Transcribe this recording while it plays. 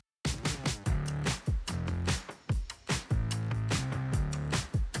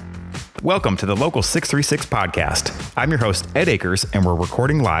Welcome to the Local 636 podcast. I'm your host, Ed Akers, and we're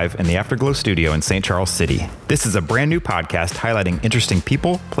recording live in the Afterglow studio in St. Charles City. This is a brand new podcast highlighting interesting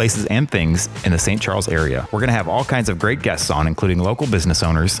people, places, and things in the St. Charles area. We're going to have all kinds of great guests on, including local business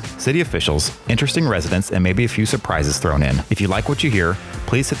owners, city officials, interesting residents, and maybe a few surprises thrown in. If you like what you hear,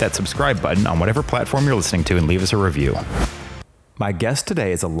 please hit that subscribe button on whatever platform you're listening to and leave us a review. My guest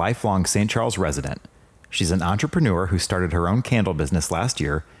today is a lifelong St. Charles resident. She's an entrepreneur who started her own candle business last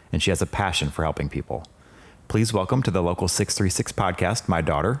year, and she has a passion for helping people. Please welcome to the Local 636 podcast, my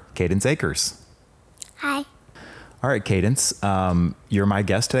daughter, Cadence Akers. Hi. All right, Cadence, you're my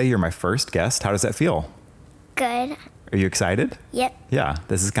guest today. You're my first guest. How does that feel? Good. Are you excited? Yep. Yeah,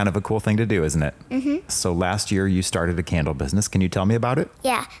 this is kind of a cool thing to do, isn't it? Mm-hmm. So last year you started a candle business. Can you tell me about it?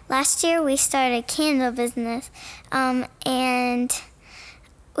 Yeah. Last year we started a candle business, and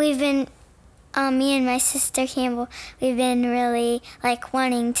we've been, me and my sister Campbell, we've been really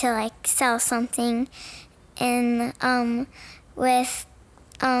wanting to sell something, and with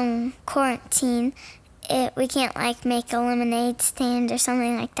quarantine, we can't make a lemonade stand or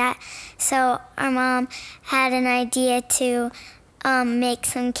something like that. So our mom had an idea to make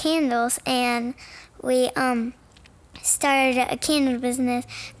some candles, and we started a candle business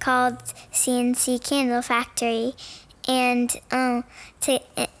called CNC Candle Factory, and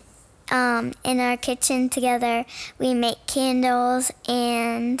in our kitchen together we make candles,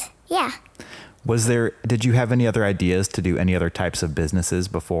 and yeah. Did you have any other ideas to do any other types of businesses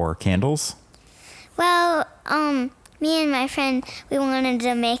before candles? Well, me and my friend, we wanted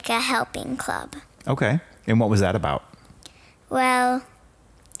to make a helping club. Okay. And what was that about? Well,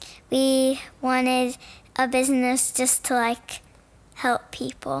 we wanted a business just to help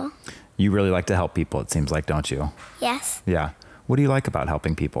people. You really like to help people, it seems like, don't you? Yes. Yeah. What do you like about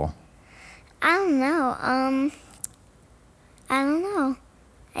helping people? I don't know.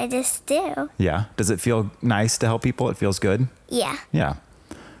 I just do. Yeah. Does it feel nice to help people? It feels good? Yeah. Yeah.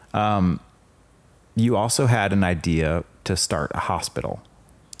 You also had an idea to start a hospital.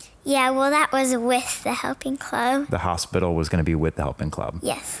 Yeah, well, that was with the helping club. The hospital was going to be with the helping club.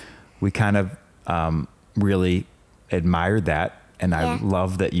 Yes. We kind of really admired that, and I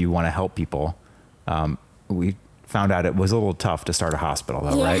love that you want to help people. We found out it was a little tough to start a hospital,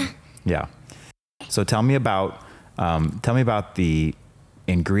 though, right? Yeah. So tell me about the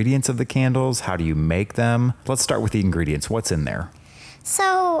ingredients of the candles. How do you make them? Let's start with the ingredients. What's in there?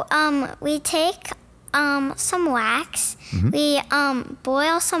 So we take some wax. Mm-hmm. We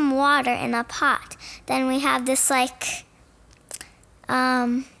boil some water in a pot. Then we have this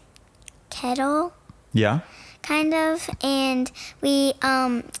kettle. Yeah. Kind of, and we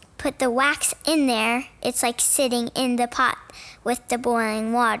put the wax in there. It's sitting in the pot with the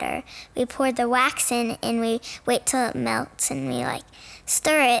boiling water. We pour the wax in, and we wait till it melts, and we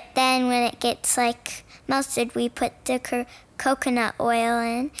stir it. Then when it gets melted, we put the coconut oil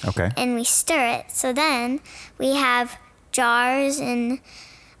in. Okay. And we stir it. So then we have jars, and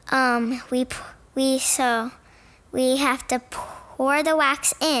we have to pour the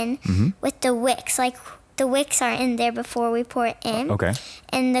wax in with the wicks. The wicks are in there before we pour it in. Okay.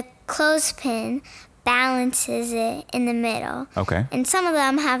 And the clothespin balances it in the middle. Okay. And some of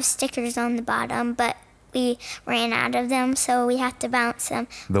them have stickers on the bottom, but we ran out of them, so we have to balance them.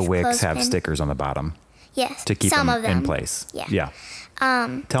 The with wicks have clothespin. stickers on the bottom. Yes. To keep some them of them in place. Yeah.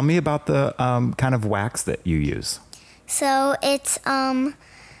 Yeah. Tell me about the kind of wax that you use. So it's a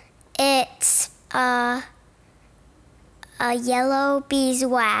yellow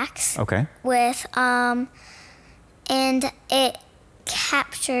beeswax. Okay. With and it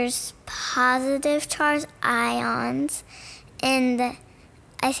captures positive charged ions, and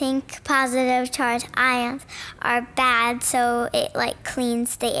I think positive charged ions are bad, so it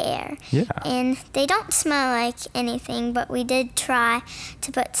cleans the air. Yeah. And they don't smell like anything, but we did try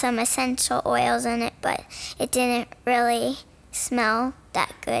to put some essential oils in it, but it didn't really smell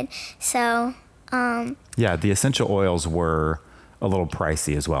that good. So yeah, the essential oils were a little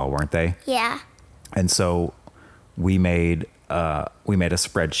pricey as well, weren't they? yeah. And so we made a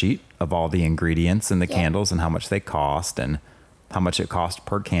spreadsheet of all the ingredients in the candles and how much they cost and how much it cost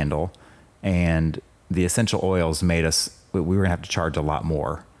per candle. And the essential oils made us, we were gonna have to charge a lot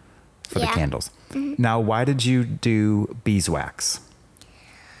more for the candles. Mm-hmm. Now, why did you do beeswax?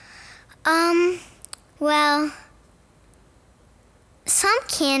 Well, some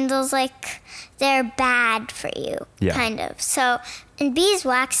candles, they're bad for you, kind of. So, and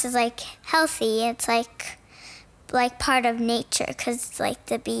beeswax is, healthy. It's, part of nature, because,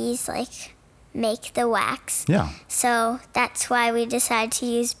 the bees, make the wax. Yeah. So that's why we decided to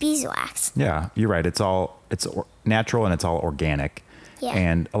use beeswax. Yeah, you're right. It's natural and it's all organic. Yeah.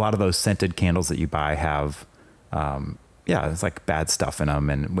 And a lot of those scented candles that you buy have, it's like bad stuff in them.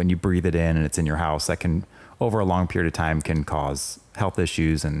 And when you breathe it in and it's in your house, that can, over a long period of time, can cause health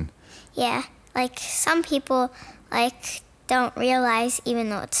issues. And Yeah, like some people like don't realize even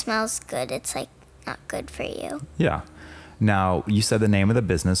though it smells good, it's like not good for you. yeah. Now, you said the name of the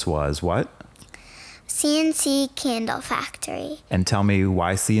business was what? CNC Candle Factory. And tell me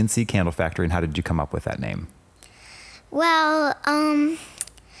why CNC Candle Factory and how did you come up with that name? Well,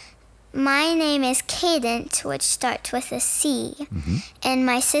 my name is Cadence, which starts with a C, and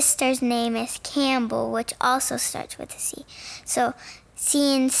my sister's name is Campbell, which also starts with a C. So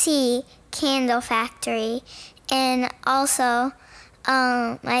CNC Candle Factory, and also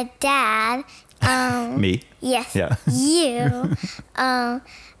my dad. Me? Yes. Yeah. You.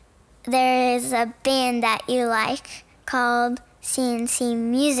 There is a band that you like called CNC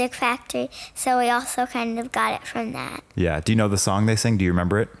Music Factory, so we also kind of got it from that. Yeah. Do you know the song they sing? Do you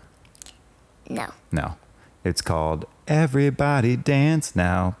remember it? No. No. It's called Everybody Dance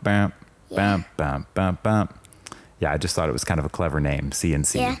Now. Bam, bam, bam, bam, bam. Yeah, I just thought it was kind of a clever name,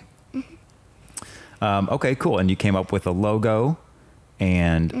 CNC. Yeah. Okay, cool. And you came up with a logo.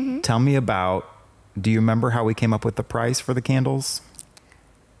 And tell me about, do you remember how we came up with the price for the candles?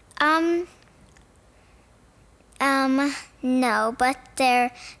 No, but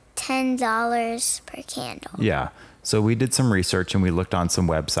they're $10 per candle. Yeah. So we did some research and we looked on some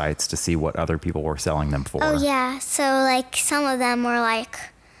websites to see what other people were selling them for. Oh, yeah. So, like, some of them were, like,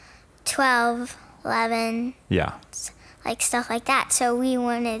 12, 11, Yeah. like, stuff like that. So we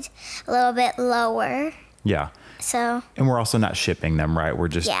wanted a little bit lower. Yeah. So, And we're also not shipping them, right? We're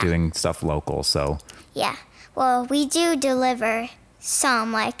just Yeah. doing stuff local. So, yeah. Well, we do deliver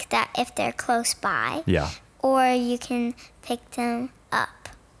some, like, that if they're close by. yeah. Or you can pick them up.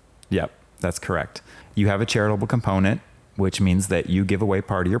 Yep, that's correct. You have a charitable component, which means that you give away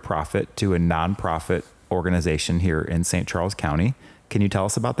part of your profit to a nonprofit organization here in St. Charles County. Can you tell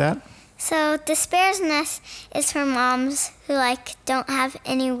us about that? So the Sparrow's Nest is for moms who like don't have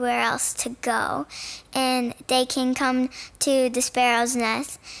anywhere else to go, and they can come to the Sparrow's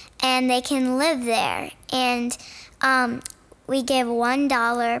Nest and they can live there. And we give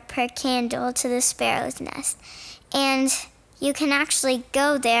 $1 per candle to the Sparrow's Nest, and you can actually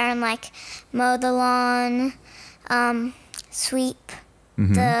go there and like mow the lawn, sweep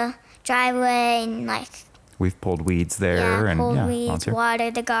the driveway, and like We've pulled weeds there and pull volunteer. weeds, water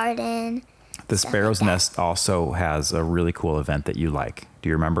the garden. The stuff Sparrow's like that. Nest also has a really cool event that you like. Do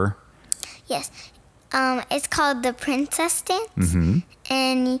you remember? Yes. It's called the Princess Dance.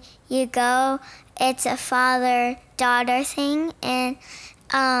 And you go, it's a father-daughter thing, and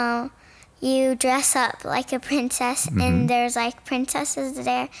you dress up like a princess, and there's like princesses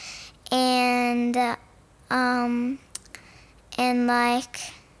there, and like,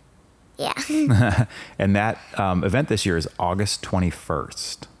 yeah. And that event this year is August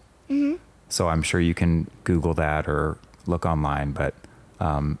 21st. So I'm sure you can Google that or look online, but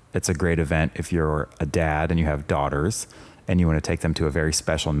it's a great event if you're a dad and you have daughters and you want to take them to a very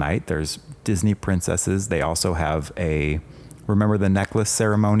special night. There's Disney princesses. They also have remember the necklace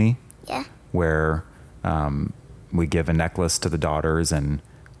ceremony? Yeah. Where we give a necklace to the daughters and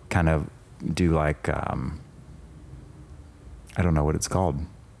kind of do like, I don't know what it's called.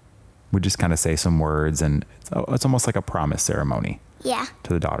 We just kind of say some words, and it's almost like a promise ceremony Yeah.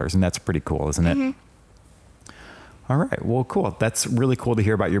 to the daughters. And that's pretty cool, isn't it? All right. Well, cool. That's really cool to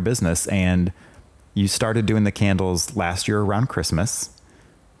hear about your business. And you started doing the candles last year around Christmas.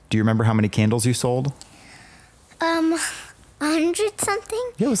 Do you remember how many candles you sold? 100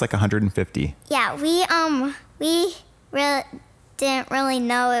 something? Yeah, it was like 150. Yeah, we really didn't really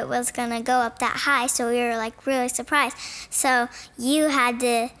know it was gonna go up that high, so we were like really surprised. So you had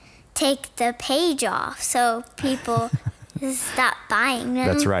to take the page off so people stop buying them.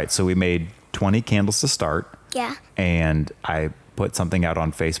 That's right. So we made 20 candles to start. Yeah. And I put something out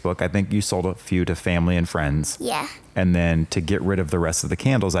on Facebook. I think you sold a few to family and friends. Yeah. And then to get rid of the rest of the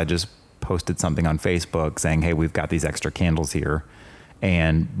candles, I just posted something on Facebook saying, hey, we've got these extra candles here.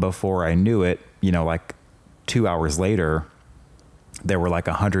 And before I knew it, like 2 hours later, there were like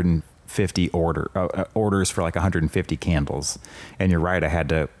 150 orders for like 150 candles. And you're right. I had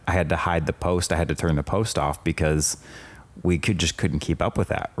to hide the post. I had to turn the post off because we couldn't keep up with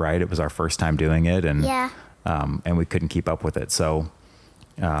that. Right. It was our first time doing it. And, Yeah. and we couldn't keep up with it. So,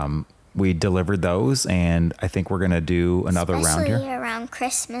 we delivered those, and I think we're going to do another round Especially here. around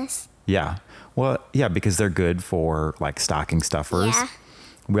Christmas. Yeah. Well, yeah, because they're good for like stocking stuffers. Yeah.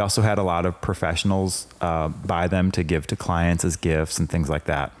 We also had a lot of professionals buy them to give to clients as gifts and things like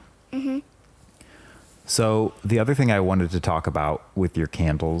that. So the other thing I wanted to talk about with your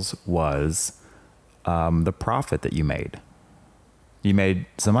candles was the profit that you made. You made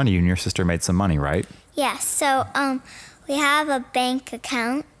some money. You and your sister made some money, right? Yeah, so we have a bank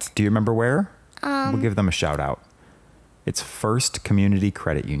account. Do you remember where? We'll give them a shout out. It's First Community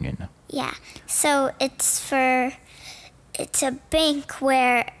Credit Union. Yeah, so it's a bank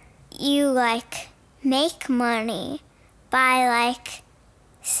where you like make money by like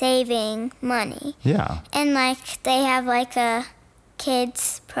saving money. Yeah. And like they have like a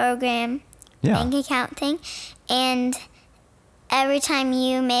kids program bank account thing, and every time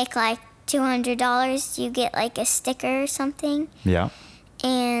you make like $200, you get like a sticker or something. Yeah.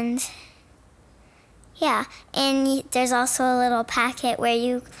 And yeah, and there's also a little packet where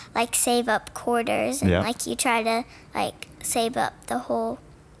you like save up quarters, and like you try to like save up the whole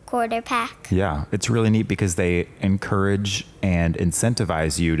quarter pack. Yeah, it's really neat because they encourage and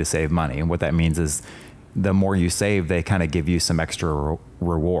incentivize you to save money. And what that means is the more you save, they kind of give you some extra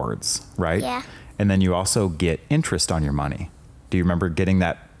rewards, right? Yeah. And then you also get interest on your money. Do you remember getting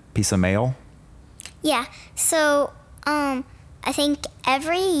that piece of mail? Yeah, so I think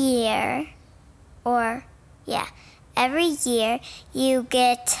every year you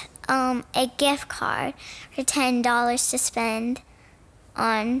get a gift card for $10 to spend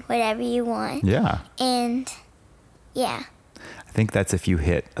on whatever you want. Yeah. And yeah. I think that's if you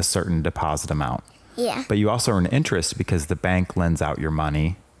hit a certain deposit amount. Yeah. But you also earn interest because the bank lends out your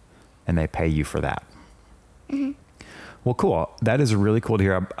money and they pay you for that. Mm-hmm. Well, cool. That is really cool to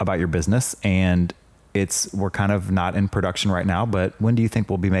hear about your business. And we're kind of not in production right now, but when do you think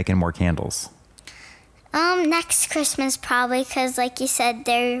we'll be making more candles? Next Christmas probably, because like you said,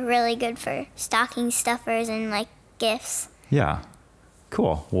 they're really good for stocking stuffers and like gifts. Yeah.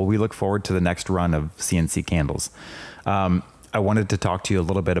 Cool. Well, we look forward to the next run of CNC candles. I wanted to talk to you a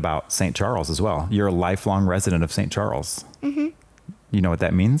little bit about St. Charles as well. You're a lifelong resident of St. Charles. Mm-hmm. You know what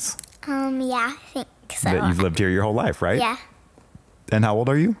that means? Yeah, I think so. That you've lived here your whole life, right? Yeah. And how old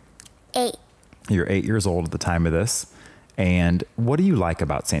are you? 8. You're 8 years old at the time of this. And what do you like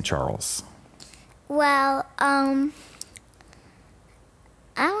about St. Charles? Well, I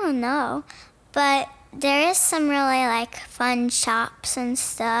don't know, but there is some really like fun shops and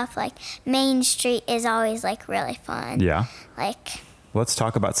stuff. Like Main Street is always like really fun. Yeah. Like. Let's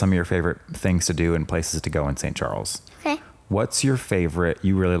talk about some of your favorite things to do and places to go in St. Charles. Okay. What's your favorite?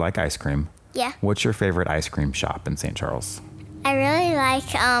 You really like ice cream. Yeah. What's your favorite ice cream shop in St. Charles? I really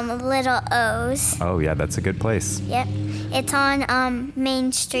like Little O's. Oh yeah, that's a good place. Yep. It's on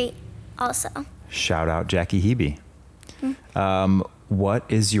Main Street also. Shout out Jackie Hebe. Mm. What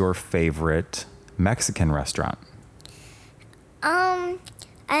is your favorite Mexican restaurant? I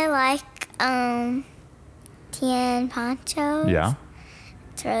like Tien Pancho's. Yeah.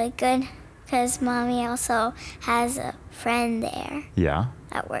 It's really good because Mommy also has a friend there. Yeah.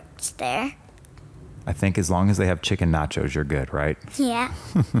 That works there. I think as long as they have chicken nachos, you're good, right? Yeah.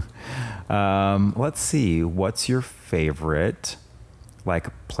 Let's see. What's your favorite like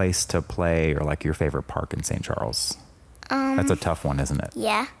place to play, or like your favorite park in St. Charles? That's a tough one, isn't it?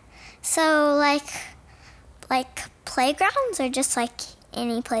 Yeah. So like playgrounds, or just like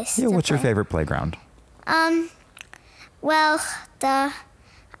any place? Yeah. What's play? your favorite playground? Well, I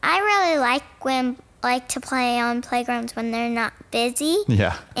really like to play on playgrounds when they're not busy.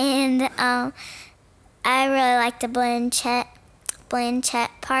 Yeah. And I really like the Blanchette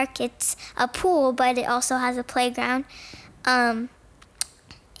Park. It's a pool, but it also has a playground.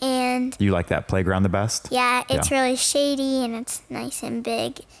 And you like that playground the best? Yeah, it's really shady and it's nice and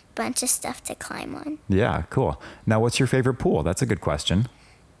big. Bunch of stuff to climb on. Yeah, cool. Now, what's your favorite pool? That's a good question.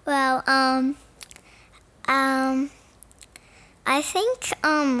 Well, I think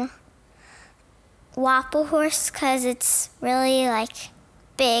Wapple Horse, because it's really like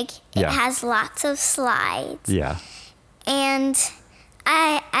big. It has lots of slides. Yeah. And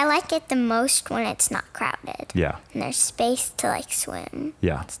I like it the most when it's not crowded. Yeah. And there's space to like swim.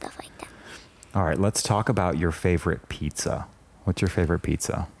 Yeah. And stuff like that. All right, let's talk about your favorite pizza. What's your favorite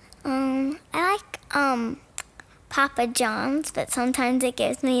pizza? I like Papa John's, but sometimes it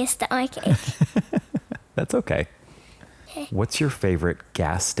gives me a stomachache. That's okay. Okay. What's your favorite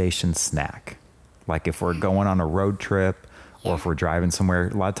gas station snack? Like if we're going on a road trip or if we're driving somewhere,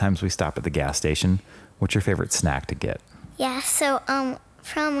 a lot of times we stop at the gas station. What's your favorite snack to get? Yeah, so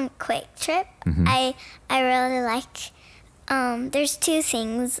from Quick Trip, I really like, there's 2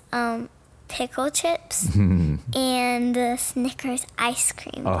 things, pickle chips and the Snickers ice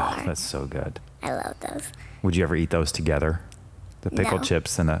cream bar. Oh, that's so good. I love those. Would you ever eat those together? The pickle No.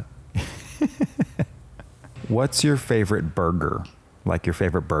 chips and a... What's your favorite burger? Like your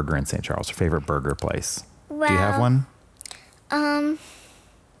favorite burger in St. Charles, your favorite burger place. Well, Do you have one? I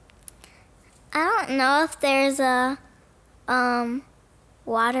don't know if there's a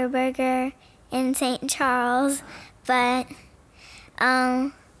Whataburger in St. Charles, but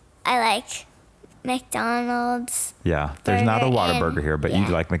I like McDonald's. Yeah, there's not a Burger Whataburger and- here, but you yeah.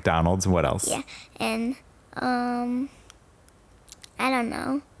 like McDonald's and what else? Yeah, and I don't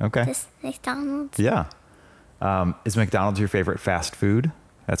know. Okay. Just McDonald's. Yeah. Is McDonald's your favorite fast food?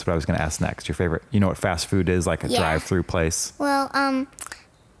 That's what I was going to ask next. Your favorite, you know what fast food is, like a Yeah. drive-through place? Well,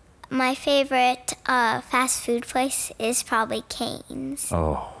 my favorite fast food place is probably Cane's.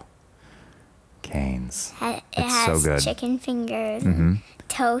 Oh, Cane's. It It's has so good. chicken fingers, and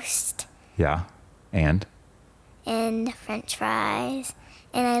toast, Yeah. And? and French fries,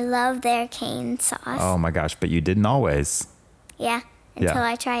 and I love their cane sauce. Oh my gosh, but you didn't always. Yeah, until Yeah.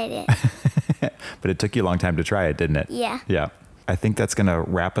 I tried it. But it took you a long time to try it, didn't it? Yeah. Yeah. I think that's going to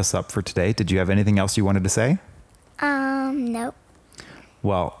wrap us up for today. Did you have anything else you wanted to say? Nope.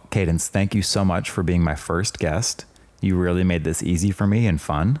 Well, Cadence, thank you so much for being my first guest. You really made this easy for me and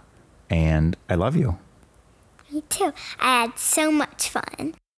fun, and I love you. Me too. I had so much fun.